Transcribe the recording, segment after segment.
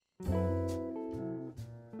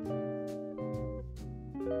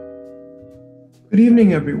Good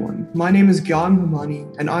evening, everyone. My name is Gyan Humani,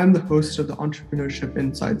 and I'm the host of the Entrepreneurship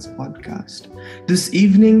Insights podcast. This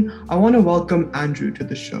evening, I want to welcome Andrew to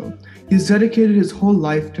the show. He's dedicated his whole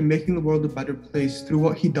life to making the world a better place through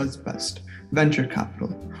what he does best, venture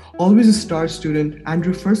capital. Always a star student,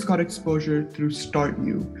 Andrew first got exposure through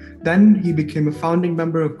StartU. Then he became a founding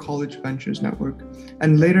member of College Ventures Network,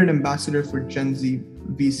 and later an ambassador for Gen Z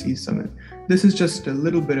VC Summit. This is just a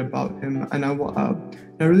little bit about him, and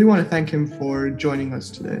I really want to thank him for joining us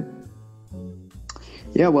today.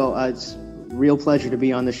 Yeah, well, it's a real pleasure to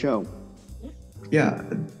be on the show. Yeah,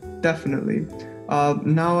 definitely.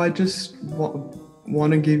 Now I just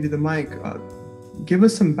want to give you the mic. Give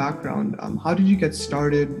us some background. How did you get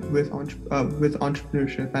started with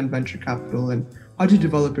entrepreneurship and venture capital, and how did you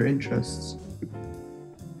develop your interests?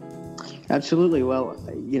 Absolutely. Well,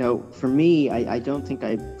 for me, I don't think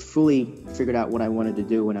I fully figured out what I wanted to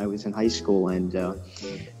do when I was in high school. And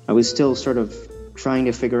I was still sort of trying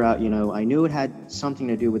to figure out, I knew it had something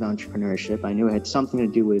to do with entrepreneurship. I knew it had something to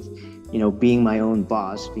do with, being my own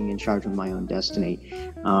boss, being in charge of my own destiny.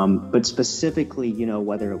 But specifically,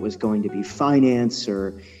 whether it was going to be finance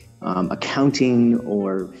or accounting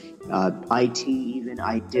or IT even,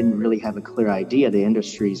 I didn't really have a clear idea. The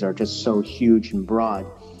industries are just so huge and broad.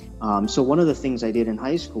 So one of the things I did in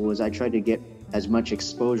high school was I tried to get as much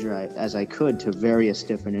exposure as I could to various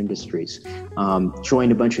different industries.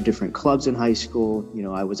 Joined a bunch of different clubs in high school.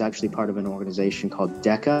 I was actually part of an organization called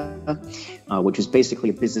DECA, which is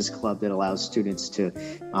basically a business club that allows students to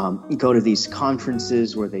go to these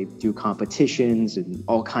conferences where they do competitions in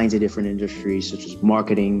all kinds of different industries, such as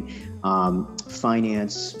marketing,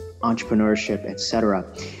 finance, entrepreneurship, etc.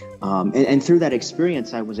 And through that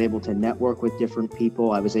experience, I was able to network with different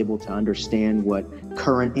people. I was able to understand what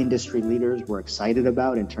current industry leaders were excited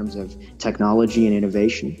about in terms of technology and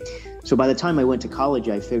innovation. So by the time I went to college,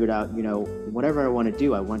 I figured out, whatever I want to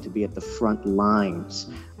do, I want to be at the front lines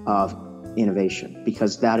of innovation,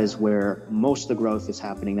 because that is where most of the growth is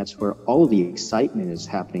happening. That's where all of the excitement is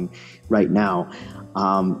happening right now.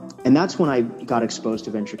 And that's when I got exposed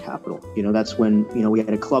to venture capital. That's when, we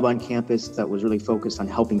had a club on campus that was really focused on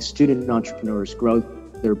helping student entrepreneurs grow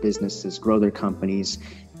their businesses, grow their companies.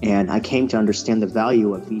 And I came to understand the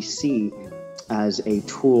value of VC as a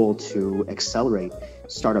tool to accelerate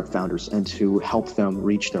startup founders and to help them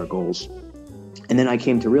reach their goals. And then I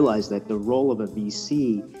came to realize that the role of a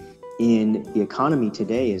VC in the economy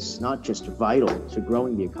today is not just vital to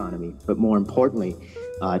growing the economy, but more importantly,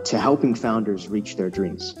 to helping founders reach their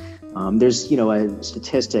dreams. There's, a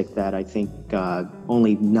statistic that I think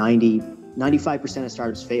only 95% of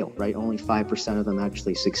startups fail, right? Only 5% of them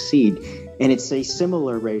actually succeed. And it's a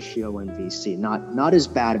similar ratio in VC, not as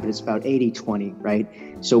bad, but it's about 80-20, right?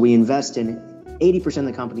 So we invest in 80% of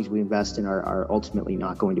the companies we invest in are ultimately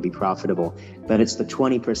not going to be profitable, but it's the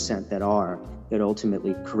 20% that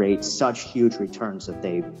ultimately create such huge returns that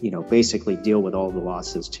they, basically deal with all the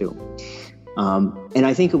losses too. And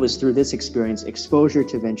I think it was through this experience, exposure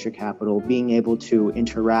to venture capital, being able to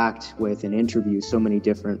interact with and interview so many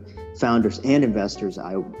different founders and investors,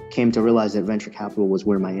 I came to realize that venture capital was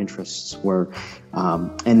where my interests were,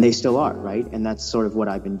 and they still are, right? And that's sort of what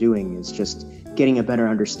I've been doing, is just getting a better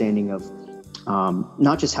understanding of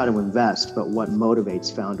not just how to invest, but what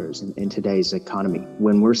motivates founders in today's economy.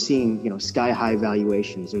 When we're seeing, sky-high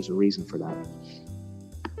valuations, there's a reason for that.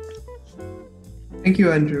 Thank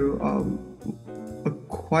you, Andrew.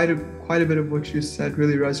 Quite a bit of what you said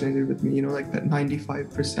really resonated with me. Like that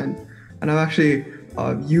 95%, and I've actually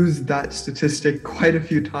used that statistic quite a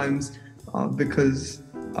few times because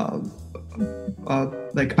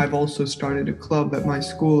I've also started a club at my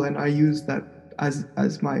school, and I use that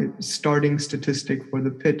as my starting statistic for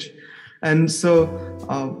the pitch. And so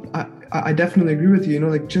I definitely agree with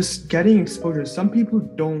you, just getting exposure. Some people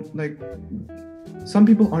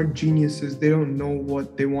aren't geniuses. They don't know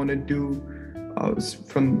what they want to do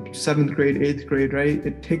from 7th grade, 8th grade, right?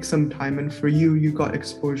 It takes some time. And for you got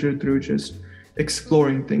exposure through just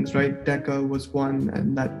exploring things, right? DECA was one,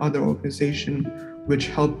 and that other organization which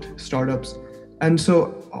helped startups. And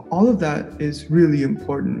so all of that is really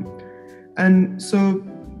important. And so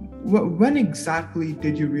when exactly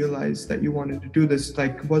did you realize that you wanted to do this?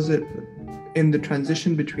 Was it in the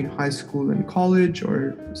transition between high school and college,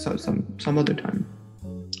 or some other time?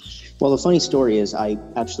 Well, the funny story is I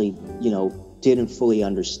actually, didn't fully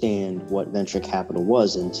understand what venture capital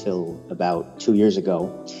was until about 2 years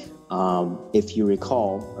ago. If you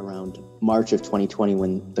recall, around March of 2020,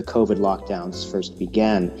 when the COVID lockdowns first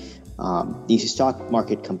began, the stock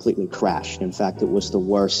market completely crashed. In fact, it was the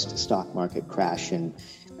worst stock market crash in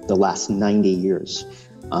the last 90 years.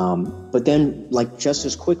 But then, like just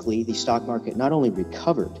as quickly, the stock market not only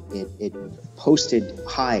recovered, it posted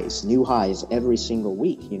highs, new highs every single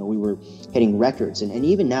week. You know, we were hitting records, and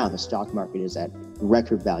even now the stock market is at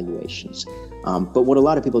record valuations. But what a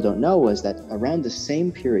lot of people don't know is that around the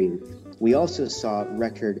same period, we also saw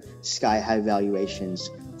record sky-high valuations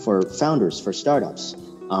for founders, for startups.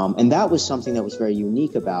 And that was something that was very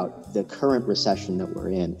unique about the current recession that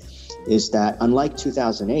we're in, is that unlike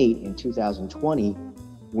 2008, in 2020,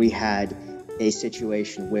 we had a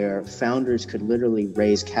situation where founders could literally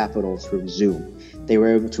raise capital through Zoom. They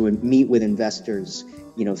were able to meet with investors,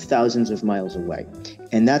 you know, thousands of miles away.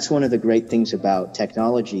 And that's one of the great things about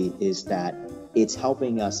technology, is that it's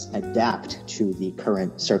helping us adapt to the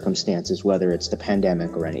current circumstances, whether it's the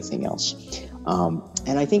pandemic or anything else.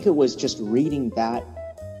 And I think it was just reading that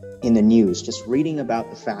in the news, just reading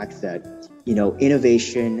about the fact that, you know,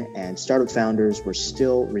 innovation and startup founders were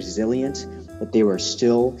still resilient, that they were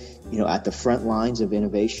still, you know, at the front lines of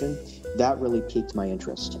innovation, that really piqued my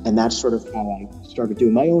interest. And that's sort of how I started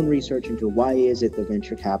doing my own research into why is it that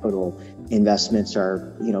venture capital investments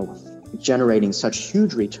are, you know, generating such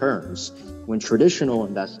huge returns when traditional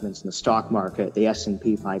investments in the stock market, the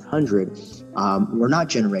S&P 500, were not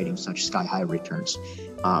generating such sky-high returns.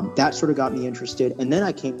 That sort of got me interested. And then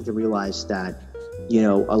I came to realize that, you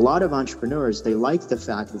know, a lot of entrepreneurs, they like the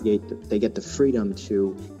fact that they get the freedom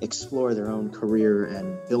to explore their own career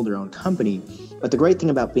and build their own company. But the great thing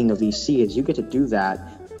about being a VC is you get to do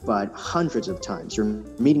that, but hundreds of times. You're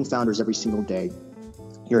meeting founders every single day.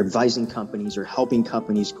 You're advising companies or helping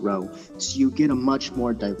companies grow. So you get a much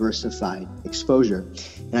more diversified exposure.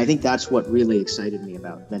 And I think that's what really excited me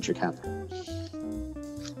about venture capital.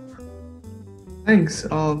 Thanks.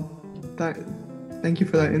 Thank you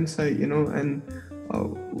for that insight, you know, and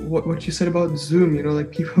what you said about Zoom, you know,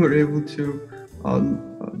 like people were able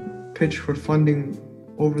to pitch for funding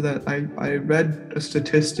over that. I read a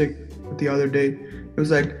statistic the other day. It was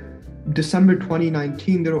like December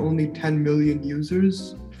 2019, there were only 10 million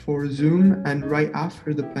users for Zoom, and right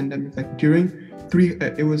after the pandemic, like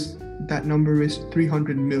that number was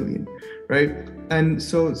 300 million, right? And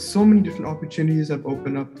so many different opportunities have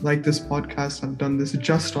opened up, like this podcast. I've done this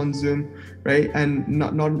just on Zoom, right? And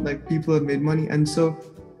not like people have made money. And so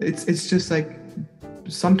it's just like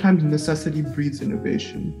sometimes necessity breeds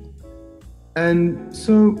innovation. And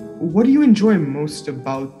so what do you enjoy most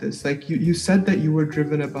about this? Like you said that you were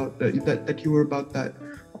driven about that you were about that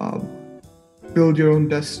build your own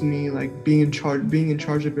destiny, like being in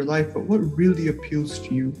charge of your life. But what really appeals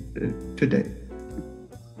to you today?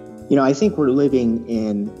 You know, I think we're living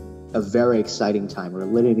in a very exciting time. We're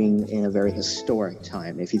living in a very historic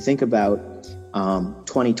time. If you think about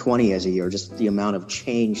 2020 as a year, just the amount of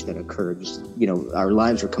change that occurred, just, you know, our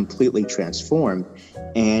lives were completely transformed.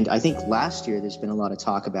 And I think last year there's been a lot of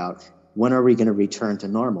talk about when are we going to return to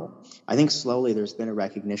normal? I think slowly there's been a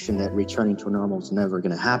recognition that returning to normal is never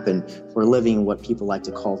going to happen. We're living in what people like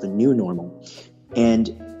to call the new normal.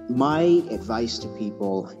 And my advice to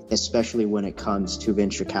people, especially when it comes to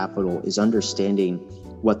venture capital, is understanding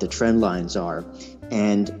what the trend lines are.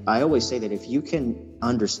 And I always say that if you can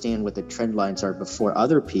understand what the trend lines are before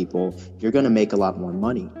other people, you're going to make a lot more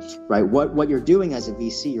money, right? What you're doing as a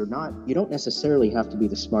VC, you don't necessarily have to be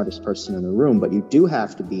the smartest person in the room, but you do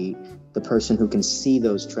have to be the person who can see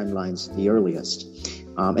those trend lines the earliest.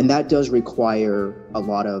 And that does require a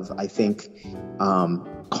lot of, I think,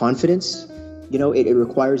 confidence. You know, it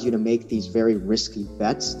requires you to make these very risky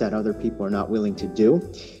bets that other people are not willing to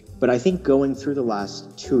do. But I think going through the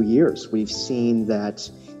last 2 years, we've seen that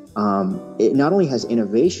it not only has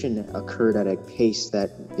innovation occurred at a pace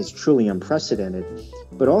that is truly unprecedented,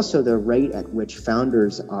 but also the rate at which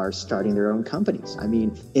founders are starting their own companies. I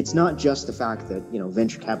mean, it's not just the fact that, you know,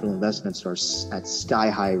 venture capital investments are at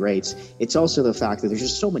sky-high rates. It's also the fact that there's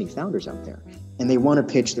just so many founders out there, and they want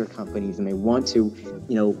to pitch their companies, and they want to,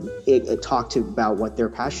 you know, talk about what they're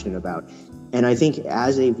passionate about. And I think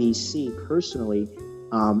as a VC personally,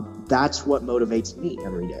 that's what motivates me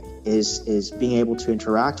every day, is being able to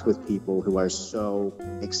interact with people who are so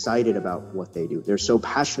excited about what they do. They're so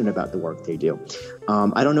passionate about the work they do.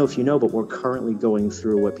 I don't know if you know, but we're currently going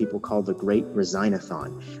through what people call the Great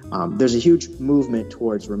Resign-a-thon. There's a huge movement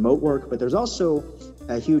towards remote work, but there's also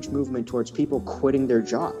a huge movement towards people quitting their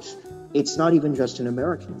jobs. It's not even just an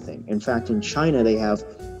American thing. In fact, in China, they have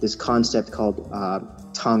this concept called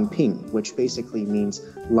Tangping, which basically means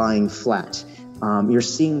lying flat. You're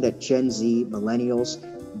seeing that Gen Z, millennials,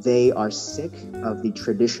 they are sick of the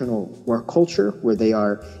traditional work culture where they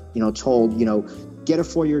are, you know, told, you know, get a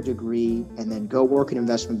 4-year degree and then go work in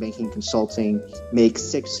investment banking, consulting, make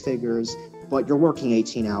 6 figures, but you're working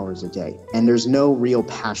 18 hours a day, and there's no real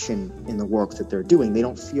passion in the work that they're doing. They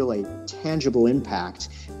don't feel a tangible impact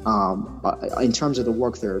in terms of the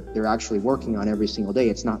work they're actually working on every single day.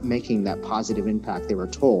 It's not making that positive impact they were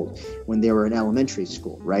told when they were in elementary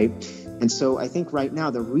school, right? And so I think right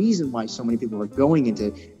now the reason why so many people are going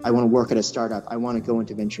into, I want to work at a startup, I want to go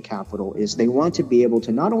into venture capital, is they want to be able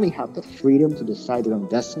to not only have the freedom to decide their own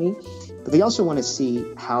destiny, but they also want to see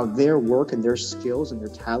how their work and their skills and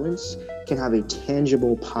their talents can have a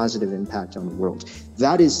tangible, positive impact on the world.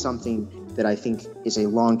 That is something that I think is a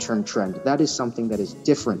long-term trend. That is something that is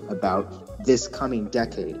different about this coming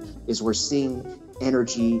decade, is we're seeing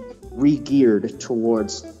energy re-geared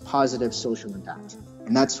towards positive social impact.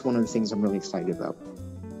 And that's one of the things I'm really excited about.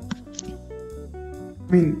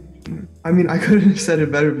 I mean, I couldn't have said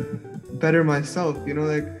it better myself.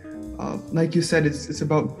 Like you said, it's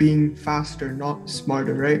about being faster, not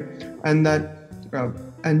smarter, right? And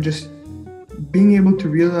and just being able to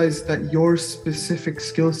realize that your specific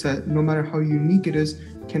skill set, no matter how unique it is,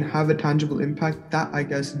 can have a tangible impact. That, I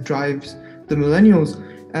guess, drives the millennials.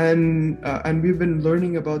 And we've been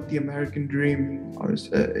learning about the American dream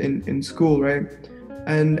in school, right?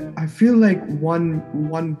 And I feel like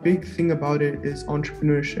one big thing about it is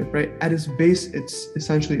entrepreneurship, right? At its base, it's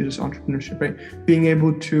essentially just entrepreneurship, right? Being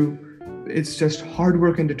able to, it's just hard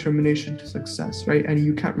work and determination to success, right? And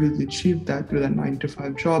you can't really achieve that through that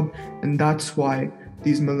 9-to-5 job. And that's why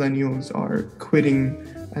these millennials are quitting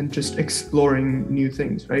and just exploring new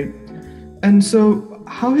things, right? And so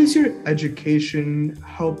how has your education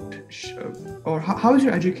helped, how has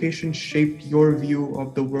your education shaped your view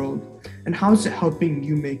of the world? And how is it helping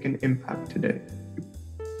you make an impact today?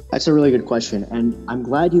 That's a really good question. And I'm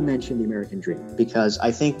glad you mentioned the American dream, because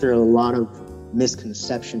I think there are a lot of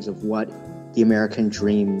misconceptions of what the American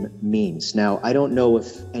dream means. Now, I don't know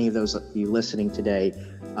if any of those of you listening today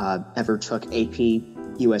ever took AP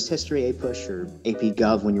US History, APUSH, or AP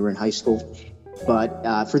Gov when you were in high school.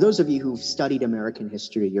 But for those of you who've studied American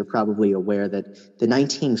history, you're probably aware that the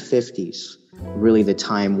 1950s, really the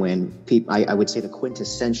time when I would say the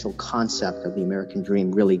quintessential concept of the American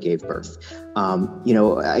dream really gave birth.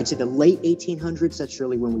 I'd say the late 1800s, that's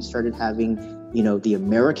really when we started having, the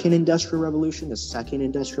American Industrial Revolution, the Second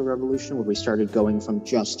Industrial Revolution, where we started going from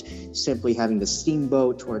just simply having the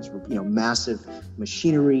steamboat towards, massive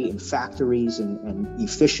machinery and factories and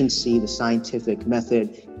efficiency, the scientific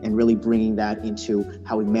method, and really bringing that into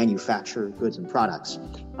how we manufacture goods and products.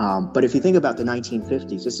 But if you think about the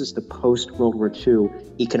 1950s, this is the post-World War II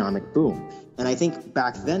economic boom. And I think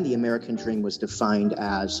back then the American dream was defined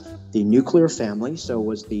as the nuclear family. So it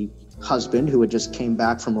was the husband who had just came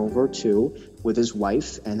back from World War II with his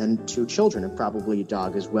wife and then 2 children and probably a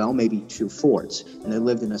dog as well, maybe 2 Fords. And they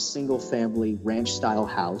lived in a single family ranch style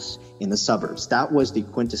house in the suburbs. That was the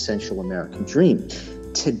quintessential American dream.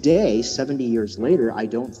 Today, 70 years later, I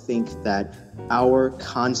don't think that our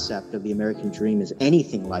concept of the American dream is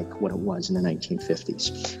anything like what it was in the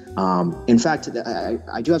 1950s. In fact,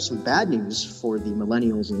 I do have some bad news for the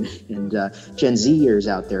millennials and Gen Z years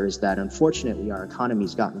out there, is that unfortunately our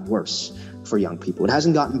economy's gotten worse for young people. It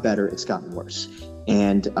hasn't gotten better, it's gotten worse.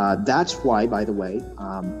 And that's why, by the way,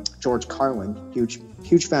 George Carlin,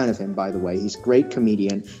 huge fan of him, by the way, he's a great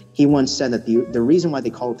comedian. He once said that the reason why they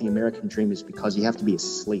call it the American dream is because you have to be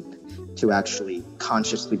asleep to actually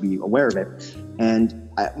consciously be aware of it. And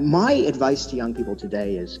my advice to young people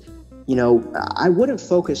today is, I wouldn't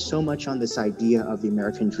focus so much on this idea of the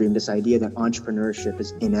American dream, this idea that entrepreneurship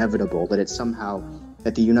is inevitable, that it's somehow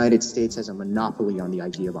that the United States has a monopoly on the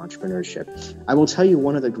idea of entrepreneurship. I will tell you,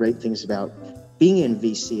 one of the great things about being in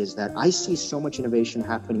VC is that I see so much innovation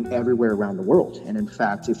happening everywhere around the world. And in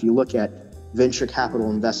fact, if you look at venture capital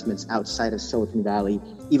investments outside of Silicon Valley,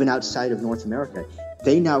 even outside of North America,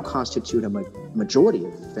 they now constitute a majority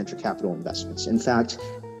of venture capital investments. In fact,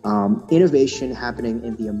 innovation happening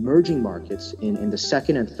in the emerging markets, in the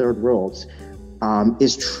second and third worlds,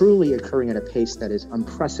 is truly occurring at a pace that is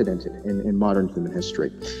unprecedented in modern human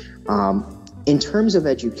history. In terms of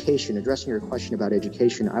education, addressing your question about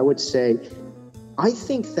education, I would say, I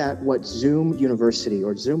think that what Zoom University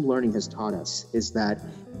or Zoom Learning has taught us is that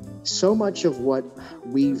so much of what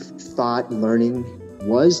we've thought learning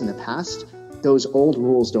was in the past, those old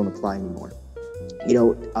rules don't apply anymore.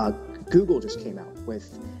 Google just came out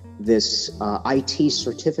with this IT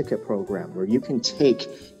certificate program where you can take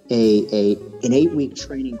an 8-week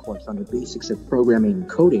training course on the basics of programming and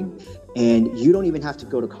coding, and you don't even have to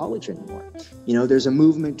go to college anymore. There's a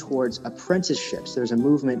movement towards apprenticeships. There's a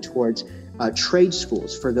movement towards trade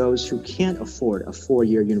schools for those who can't afford a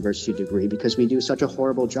 4-year university degree, because we do such a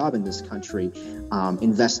horrible job in this country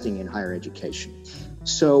investing in higher education.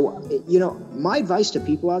 So, my advice to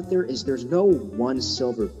people out there is there's no one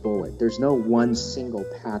silver bullet. There's no one single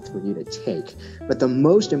path for you to take. But the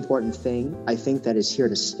most important thing I think that is here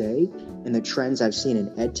to stay, and the trends I've seen in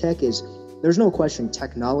EdTech, is there's no question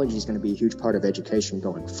technology is going to be a huge part of education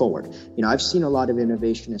going forward. I've seen a lot of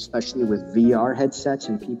innovation, especially with VR headsets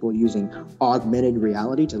and people using augmented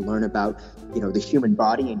reality to learn about, the human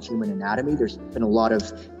body and human anatomy. There's been a lot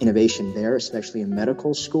of innovation there, especially in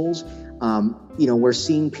medical schools. We're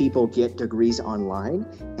seeing people get degrees online.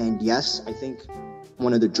 And yes, I think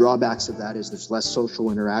one of the drawbacks of that is there's less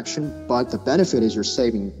social interaction, but the benefit is you're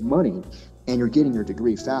saving money and you're getting your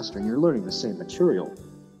degree faster and you're learning the same material.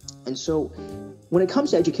 And so when it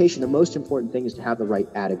comes to education, the most important thing is to have the right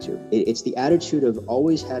attitude. It's the attitude of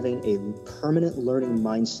always having a permanent learning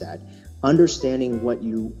mindset, understanding what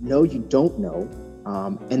you know you don't know,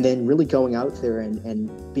 and then really going out there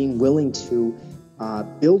and being willing to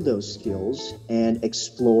build those skills and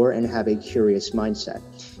explore and have a curious mindset.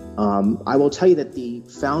 I will tell you that the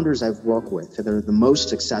founders I've worked with that are the most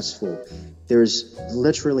successful, there's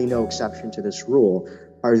literally no exception to this rule,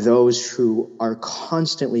 are those who are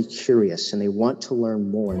constantly curious and they want to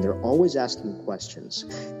learn more and they're always asking questions.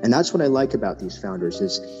 And that's what I like about these founders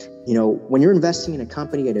is, when you're investing in a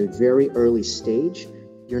company at a very early stage,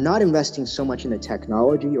 you're not investing so much in the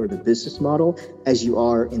technology or the business model as you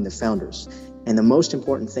are in the founders. And the most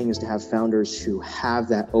important thing is to have founders who have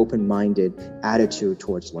that open-minded attitude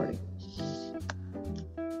towards learning.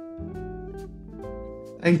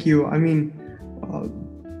 Thank you. I mean,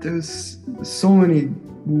 there's so many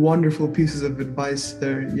wonderful pieces of advice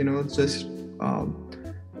there. It's just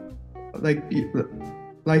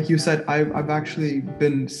like you said, I've actually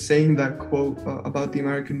been saying that quote about the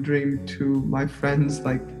American dream to my friends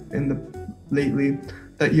lately.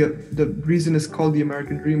 That the reason it's called the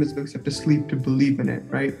American dream is because you have to sleep to believe in it,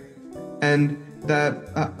 right? And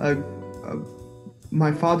that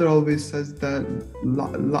my father always says that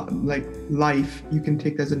life you can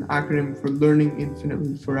take as an acronym for learning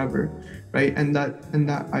infinitely forever, right? And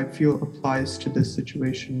that I feel applies to this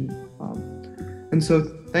situation. And so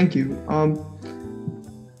thank you.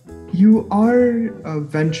 You are a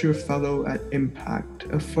venture fellow at Impact,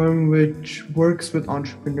 a firm which works with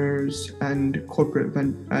entrepreneurs and corporate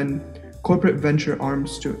venture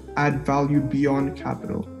arms to add value beyond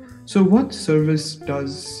capital. So what service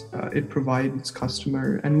does it provide its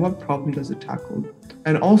customer, and what problem does it tackle?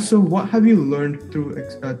 And also, what have you learned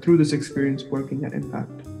through this experience working at Impact?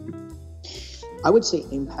 I would say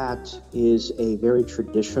Impact is a very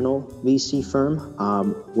traditional VC firm.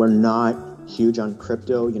 We're not huge on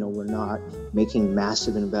crypto. We're not making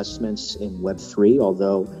massive investments in Web3,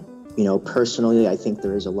 although, personally, I think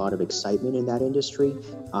there is a lot of excitement in that industry.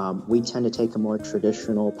 We tend to take a more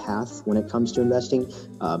traditional path when it comes to investing.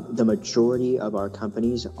 The majority of our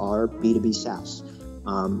companies are B2B SaaS.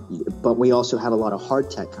 But we also have a lot of hard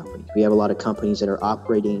tech companies. We have a lot of companies that are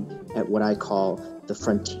operating at what I call the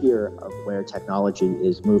frontier of where technology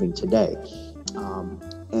is moving today.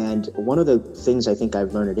 And one of the things I think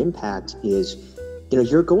I've learned at Impact is,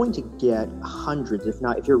 you're going to get hundreds,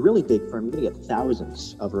 if you're a really big firm, you're going to get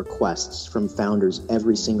thousands of requests from founders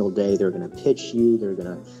every single day. They're going to pitch you. They're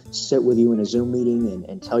going to sit with you in a Zoom meeting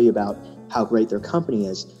and tell you about how great their company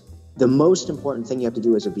is. The most important thing you have to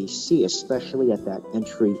do as a VC, especially at that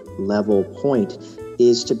entry level point,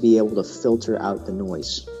 is to be able to filter out the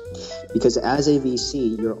noise. Because as a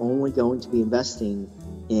VC, you're only going to be investing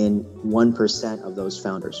in 1% of those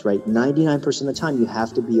founders, right? 99% of the time, you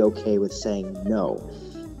have to be okay with saying no.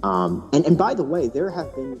 And by the way, there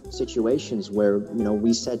have been situations where,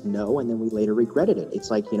 we said no and then we later regretted it. It's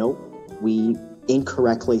like, we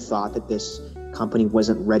incorrectly thought that this company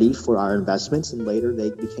wasn't ready for our investments and later they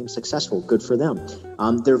became successful. Good for them.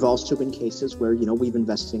 There have also been cases where, we've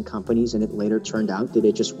invested in companies and it later turned out that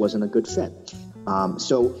it just wasn't a good fit.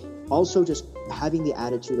 So also just having the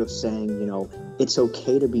attitude of saying, it's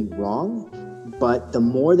okay to be wrong, but the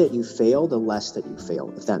more that you fail, the less that you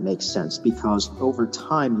fail, if that makes sense, because over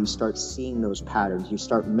time you start seeing those patterns, you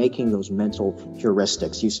start making those mental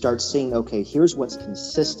heuristics, you start seeing, okay, here's what's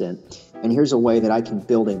consistent, and here's a way that I can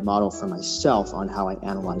build a model for myself on how I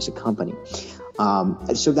analyze a company.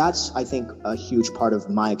 And so that's, I think, a huge part of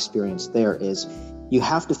my experience there is you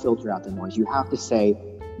have to filter out the noise. You have to say,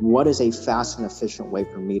 what is a fast and efficient way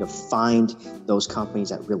for me to find those companies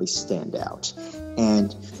that really stand out?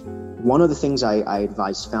 And one of the things I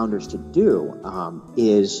advise founders to do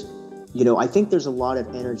is, I think there's a lot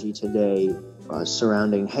of energy today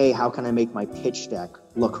surrounding, hey, how can I make my pitch deck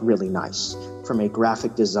look really nice from a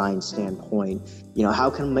graphic design standpoint? How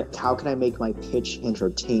can I make my pitch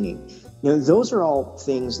entertaining? Those are all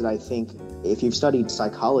things that I think, if you've studied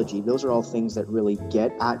psychology, those are all things that really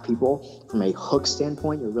get at people from a hook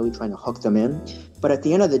standpoint. You're really trying to hook them in. But at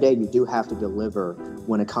the end of the day, you do have to deliver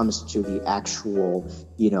when it comes to the actual,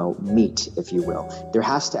 meat, if you will. There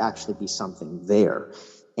has to actually be something there.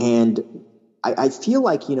 And I feel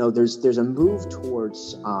like, there's a move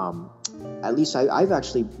towards, at least I've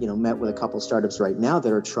actually, met with a couple startups right now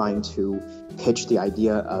that are trying to pitch the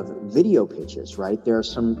idea of video pitches, right? There are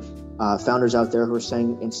some founders out there who are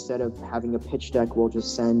saying, instead of having a pitch deck, we'll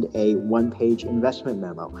just send a one-page investment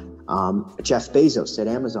memo. Jeff Bezos at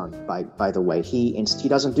Amazon, by the way, he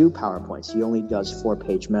doesn't do PowerPoints. He only does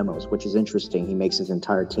 4-page memos, which is interesting. He makes his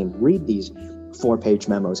entire team read these 4-page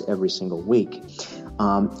memos every single week.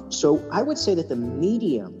 So I would say that the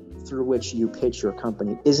medium through which you pitch your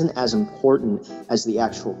company isn't as important as the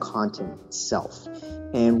actual content itself.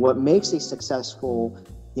 And what makes a successful,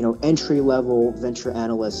 entry-level venture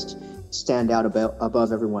analyst stand out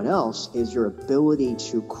above everyone else is your ability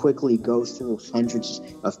to quickly go through hundreds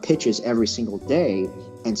of pitches every single day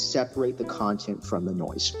and separate the content from the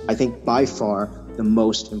noise. I think by far the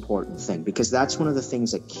most important thing, because that's one of the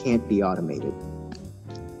things that can't be automated.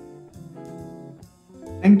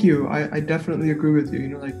 Thank you. I definitely agree with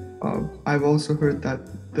you. I've also heard that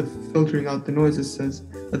the filtering out the noise, it says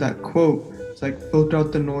that quote, it's like filter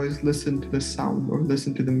out the noise, listen to the sound, or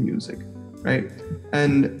listen to the music, right?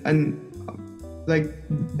 And like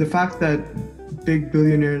the fact that big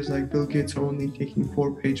billionaires like Bill Gates are only taking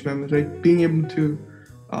 4-page memos, right? Being able to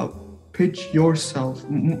pitch yourself,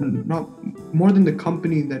 not more than the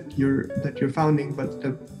company that you're founding, but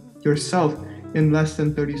yourself in less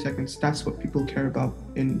than 30 seconds. That's what people care about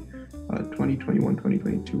in 2021,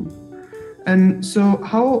 2022. And so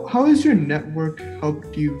how has your network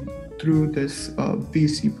helped you through this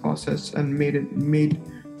VC process and made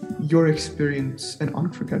your experience an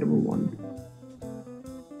unforgettable one?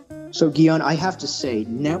 So Guion, I have to say,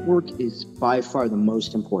 network is by far the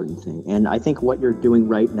most important thing. And I think what you're doing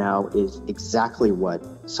right now is exactly what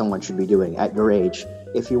someone should be doing at your age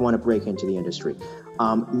if you want to break into the industry.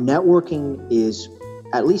 Networking is,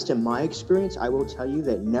 at least in my experience, I will tell you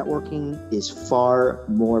that networking is far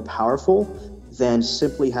more powerful than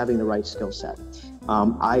simply having the right skill set.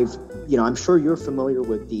 I'm sure you're familiar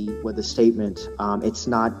with the statement, it's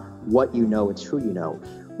not what you know, it's who you know.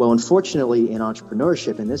 Well, unfortunately, in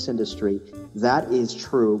entrepreneurship, in this industry, that is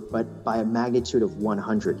true, but by a magnitude of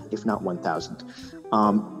 100, if not 1,000.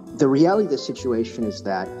 The reality of the situation is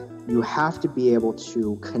that you have to be able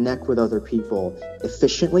to connect with other people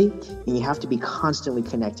efficiently, and you have to be constantly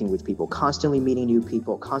connecting with people, constantly meeting new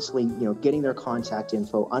people, constantly, getting their contact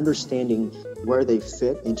info, understanding where they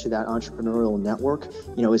fit into that entrepreneurial network.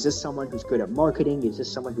 Is this someone who's good at marketing? Is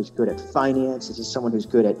this someone who's good at finance? Is this someone who's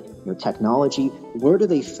good at, technology? Where do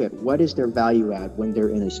they fit? What is their value add when they're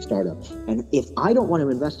in a startup? And if I don't want to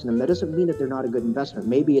invest in them, that doesn't mean that they're not a good investment.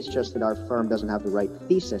 Maybe it's just that our firm doesn't have the right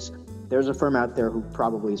thesis. There's a firm out there who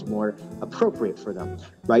probably is more appropriate for them,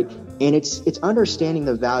 right? And it's understanding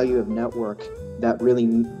the value of network that really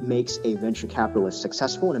makes a venture capitalist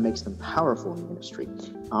successful, and it makes them powerful in the industry.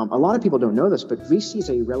 A lot of people don't know this, but VC is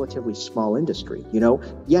a relatively small industry.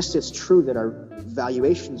 Yes, it's true that our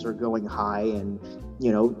valuations are going high, and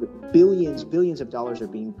billions of dollars are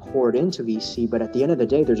being poured into VC, but at the end of the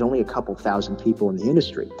day, there's only a couple thousand people in the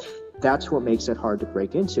industry. That's what makes it hard to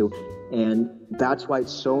break into. And that's why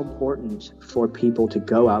it's so important for people to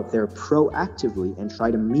go out there proactively and try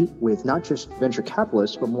to meet with not just venture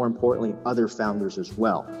capitalists, but more importantly, other founders as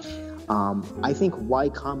well. I think Y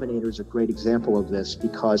Combinator is a great example of this,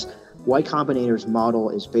 because Y Combinator's model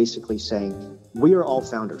is basically saying, we are all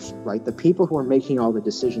founders, right? The people who are making all the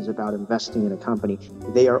decisions about investing in a company,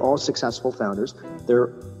 they are all successful founders.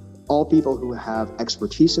 They're all people who have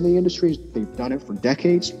expertise in the industry. They've done it for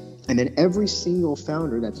decades. And then every single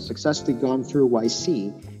founder that's successfully gone through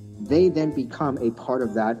YC, they then become a part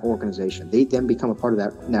of that organization. They then become a part of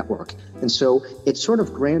that network. And so it's sort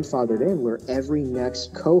of grandfathered in, where every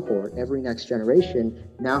next cohort, every next generation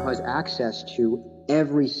now has access to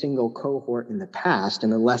every single cohort in the past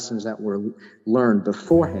and the lessons that were learned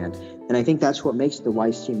beforehand. And I think that's what makes the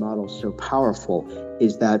YC model so powerful,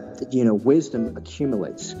 is that, wisdom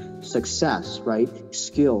accumulates, success, right?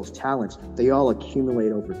 Skills, talents, they all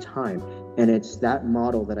accumulate over time. And it's that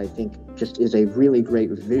model that I think just is a really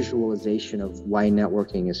great visualization of why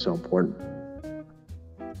networking is so important.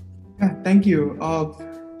 Yeah, thank you.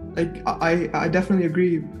 I definitely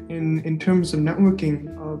agree. In terms of networking,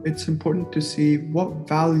 it's important to see what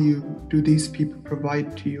value do these people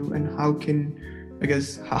provide to you, and how can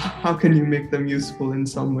you make them useful in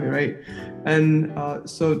some way, right? And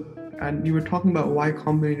so and you were talking about Y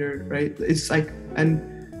Combinator, right? It's like,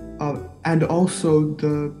 and also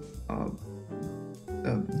the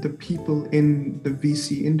people in the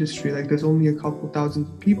VC industry, like there's only a couple thousand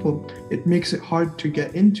people. It makes it hard to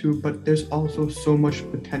get into, but there's also so much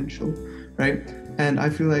potential, right? And I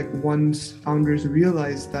feel like once founders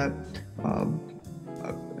realize that,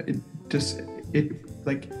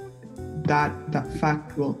 that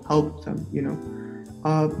fact will help them,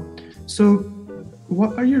 So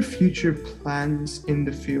what are your future plans in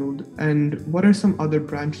the field, and what are some other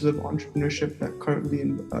branches of entrepreneurship that currently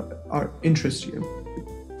interest you?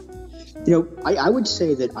 I would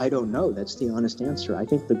say that I don't know. That's the honest answer. I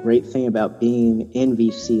think the great thing about being in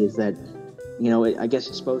VC is that, I guess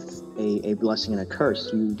it's both a blessing and a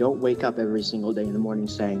curse. You don't wake up every single day in the morning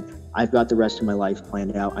saying, I've got the rest of my life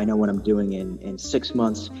planned out. I know what I'm doing in 6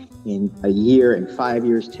 months, in a year, in 5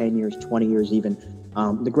 years, 10 years, 20 years even.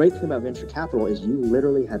 The great thing about venture capital is you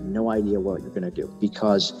literally have no idea what you're going to do,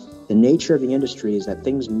 because the nature of the industry is that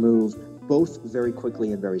things move both very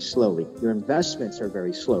quickly and very slowly. Your investments are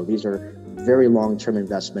very slow. These are very long-term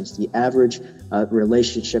investments. The average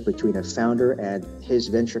relationship between a founder and his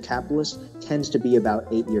venture capitalist tends to be about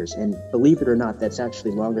 8 years. And believe it or not, that's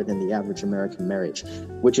actually longer than the average American marriage,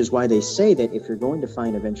 which is why they say that if you're going to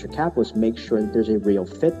find a venture capitalist, make sure that there's a real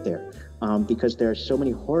fit there, because there are so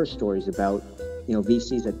many horror stories about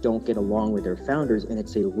VCs that don't get along with their founders, and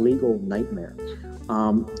it's a legal nightmare.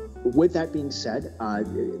 With that being said,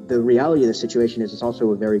 the reality of the situation is it's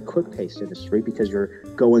also a very quick-paced industry because you're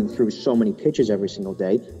going through so many pitches every single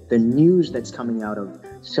day. The news that's coming out of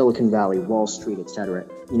Silicon Valley, Wall Street, et cetera,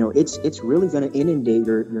 it's really going to inundate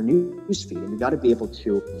your news feed, and you got to be able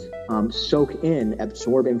to soak in,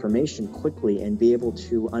 absorb information quickly, and be able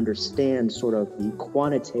to understand sort of the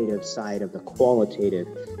quantitative side of the qualitative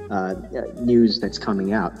news that's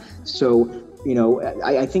coming out. So,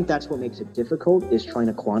 I think that's what makes it difficult, is trying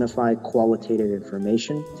to quantify qualitative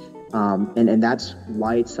information. And that's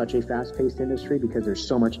why it's such a fast-paced industry, because there's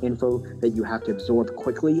so much info that you have to absorb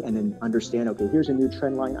quickly and then understand, okay, here's a new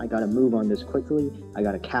trend line. I got to move on this quickly. I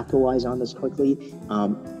got to capitalize on this quickly.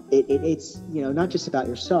 It's not just about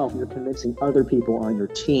yourself. You're convincing other people on your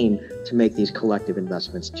team to make these collective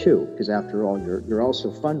investments too, because after all, you're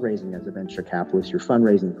also fundraising as a venture capitalist. You're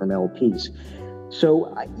fundraising from LPs.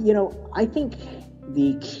 So, I think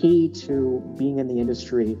the key to being in the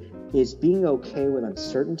industry is being okay with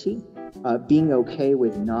uncertainty, being okay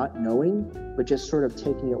with not knowing, but just sort of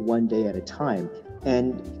taking it one day at a time.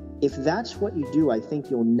 And if that's what you do, I think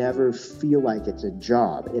you'll never feel like it's a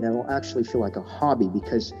job. It'll actually feel like a hobby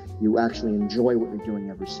because you actually enjoy what you're doing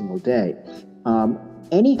every single day.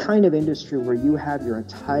 Any kind of industry where you have the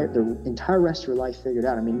entire rest of your life figured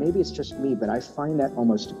out, maybe it's just me, but I find that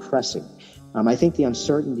almost depressing. I think the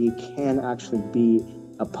uncertainty can actually be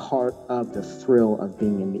a part of the thrill of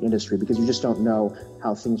being in the industry, because you just don't know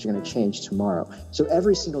how things are going to change tomorrow. So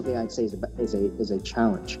every single day, I'd say, is a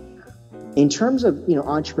challenge. In terms of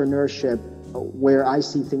entrepreneurship, where I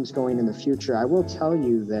see things going in the future, I will tell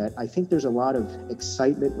you that I think there's a lot of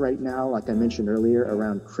excitement right now, like I mentioned earlier,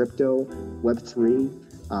 around crypto,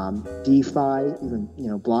 Web3, DeFi, even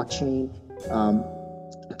blockchain.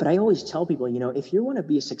 But I always tell people, if you want to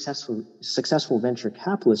be a successful venture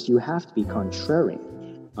capitalist, you have to be contrarian.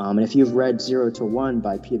 And if you've read 0 to 1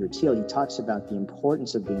 by Peter Thiel, he talks about the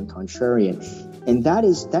importance of being contrarian. And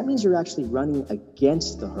that means you're actually running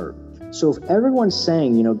against the herd. So if everyone's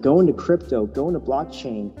saying, go into crypto, go into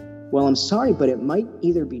blockchain, well, I'm sorry, but it might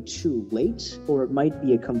either be too late or it might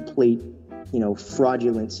be a complete,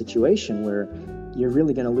 fraudulent situation where you're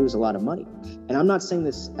really going to lose a lot of money. And I'm not saying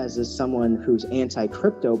this as someone who's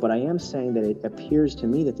anti-crypto, but I am saying that it appears to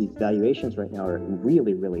me that these valuations right now are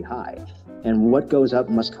really, really high. And what goes up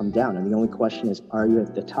must come down. And the only question is, are you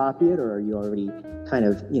at the top yet, or are you already kind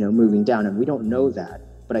of, moving down? And we don't know that,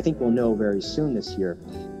 but I think we'll know very soon this year.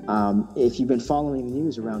 If you've been following the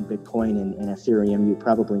news around Bitcoin and Ethereum, you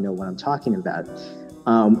probably know what I'm talking about.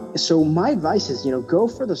 So my advice is, go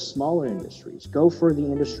for the smaller industries, go for the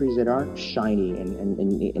industries that aren't shiny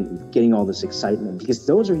and getting all this excitement, because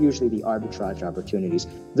those are usually the arbitrage opportunities.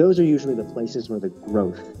 Those are usually the places where the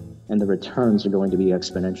growth and the returns are going to be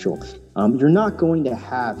exponential. You're not going to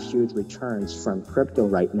have huge returns from crypto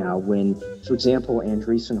right now when, for example,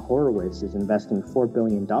 Andreessen Horowitz is investing $4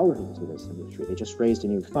 billion into this industry. They just raised a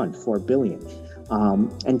new fund, $4 billion.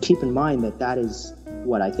 And keep in mind that is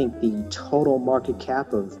what I think the total market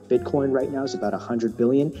cap of Bitcoin right now is about 100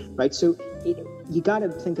 billion, right? So you got to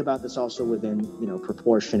think about this also within,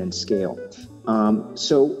 proportion and scale.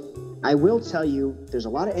 So I will tell you, there's a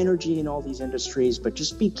lot of energy in all these industries, but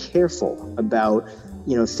just be careful about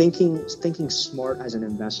thinking smart as an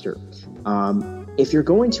investor. If you're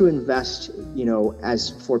going to invest, as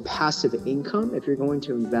for passive income, if you're going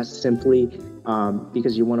to invest simply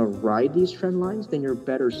because you want to ride these trend lines, then you're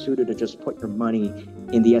better suited to just put your money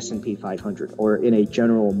in the S&P 500 or in a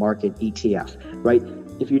general market ETF, right?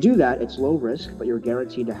 If you do that, it's low risk, but you're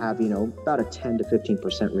guaranteed to have, about a 10 to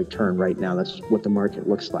 15% return right now. That's what the market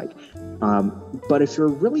looks like. But if you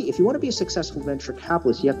want to be a successful venture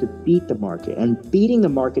capitalist, you have to beat the market, and beating the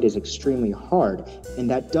market is extremely hard. And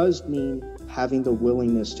that does mean having the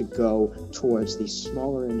willingness to go towards these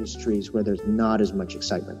smaller industries where there's not as much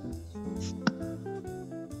excitement.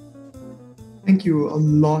 Thank you. A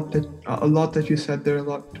lot that you said there, a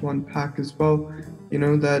lot to unpack as well.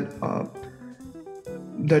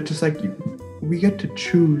 That just like we get to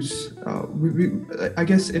choose. I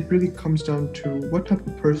guess it really comes down to what type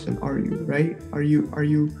of person are you, right? Are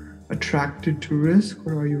you attracted to risk,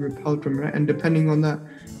 or are you repelled from it? And depending on that,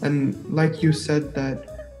 and like you said that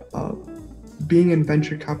being in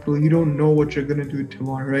venture capital, you don't know what you're gonna do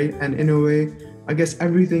tomorrow, right? And in a way, I guess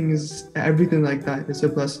everything like that is a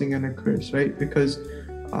blessing and a curse, right? Because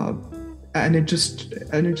and it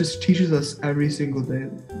just teaches us every single day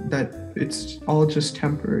that it's all just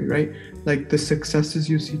temporary, right? Like the successes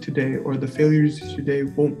you see today or the failures you see today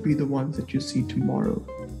won't be the ones that you see tomorrow.